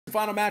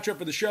Final matchup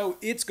for the show,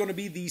 it's going to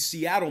be the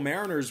Seattle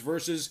Mariners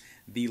versus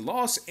the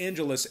Los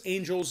Angeles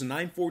Angels,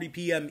 9:40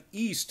 p.m.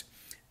 East.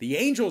 The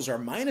Angels are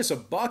minus a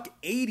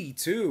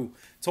 $1.82.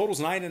 Total's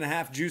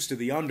 9.5 juice to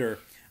the under.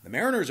 The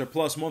Mariners are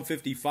plus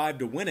 155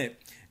 to win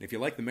it. And if you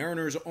like the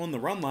Mariners on the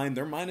run line,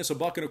 they're minus a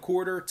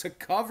 $1.25 to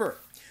cover.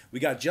 We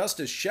got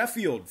Justice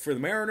Sheffield for the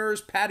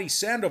Mariners, Patty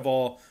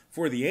Sandoval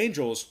for the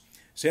Angels.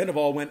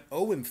 Sandoval went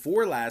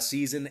 0-4 last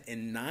season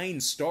in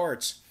 9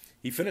 starts.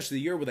 He finished the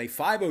year with a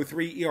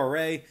 5.03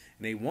 ERA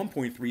and a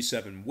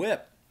 1.37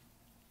 WHIP.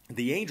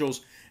 The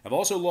Angels have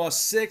also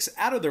lost 6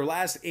 out of their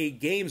last 8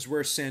 games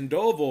where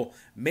Sandoval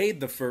made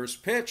the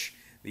first pitch.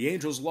 The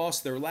Angels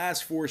lost their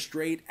last 4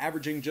 straight,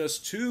 averaging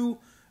just 2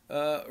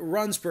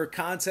 runs per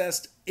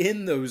contest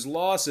in those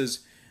losses.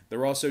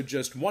 They're also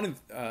just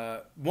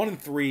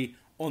 1-3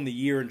 on the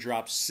year and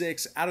dropped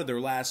 6 out of their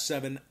last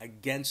 7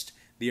 against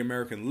the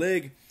American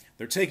League.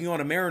 They're taking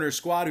on a Mariners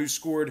squad who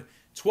scored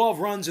 12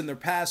 runs in their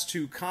past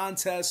 2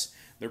 contests.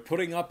 They're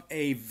putting up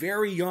a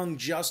very young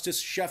Justice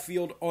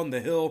Sheffield on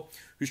the hill,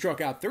 who struck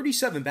out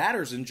 37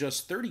 batters in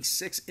just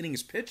 36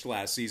 innings pitched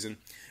last season.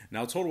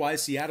 Now,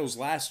 total-wise, Seattle's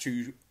last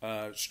 2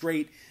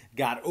 straight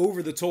got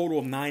over the total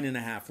of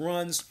 9.5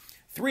 runs.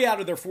 3 out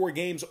of their 4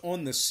 games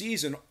on the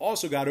season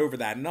also got over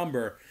that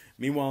number.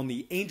 Meanwhile, on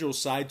the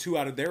Angels side, 2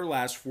 out of their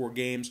last 4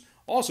 games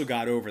also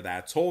got over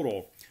that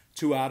total.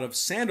 2 out of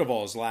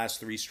Sandoval's last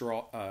 3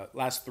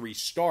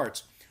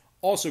 starts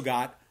also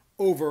got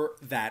over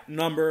that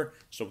number.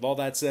 So with all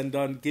that said and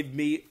done, give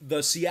me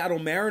the Seattle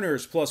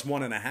Mariners plus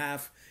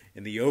 1.5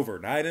 and the over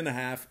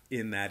 9.5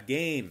 in that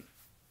game.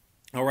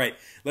 All right,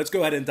 let's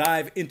go ahead and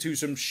dive into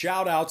some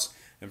shout-outs.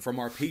 And from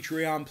our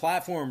Patreon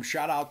platform,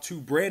 shout out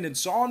to Brandon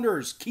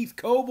Saunders, Keith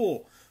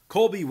Coble,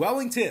 Colby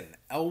Wellington,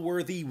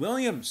 Elworthy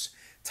Williams,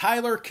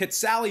 Tyler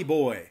Kitsally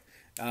Boy,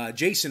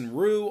 Jason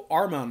Rue,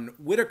 Armand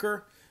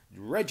Whitaker,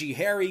 Reggie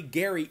Harry,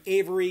 Gary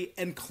Avery,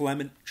 and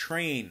Clement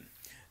Train.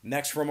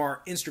 Next from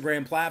our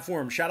Instagram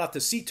platform, shout out to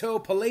Cito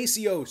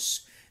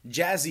Palacios,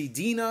 Jazzy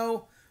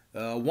Dino,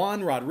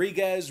 Juan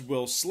Rodriguez,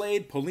 Will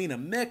Slade, Paulina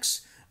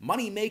Mix,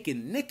 Money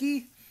Makin'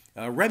 Nikki,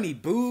 Remy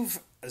Boove,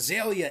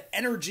 Azalea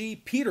Energy,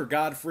 Peter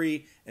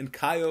Godfrey, and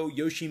Kaio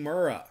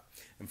Yoshimura.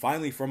 And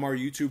finally, from our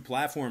YouTube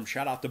platform,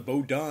 shout out to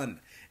Bo Dunn,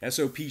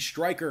 SOP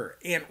Striker,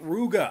 Ant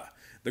Ruga,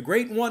 The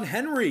Great One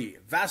Henry,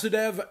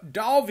 Vasudev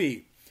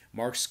Dalvi,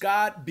 Mark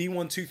Scott,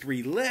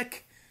 B123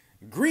 Lick,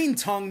 Green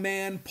Tongue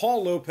Man,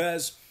 Paul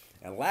Lopez,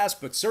 and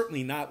last but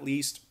certainly not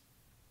least,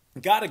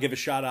 gotta give a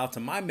shout out to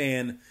my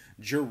man,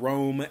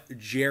 Jerome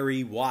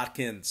Jerry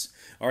Watkins.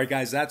 All right,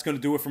 guys, that's going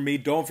to do it for me.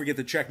 Don't forget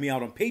to check me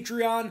out on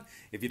Patreon.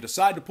 If you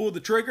decide to pull the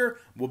trigger,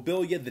 we'll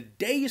bill you the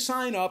day you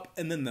sign up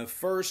and then the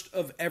first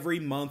of every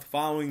month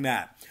following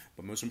that.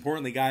 But most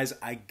importantly, guys,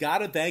 I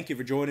gotta thank you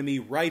for joining me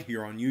right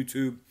here on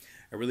YouTube.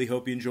 I really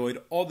hope you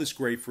enjoyed all this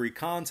great free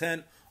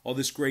content, all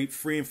this great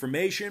free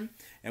information.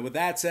 And with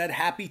that said,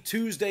 happy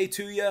Tuesday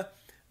to you.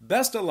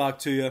 Best of luck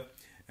to you.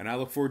 And I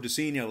look forward to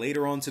seeing you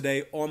later on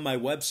today on my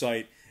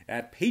website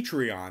at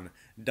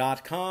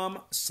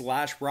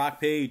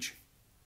patreon.com/BrockPage.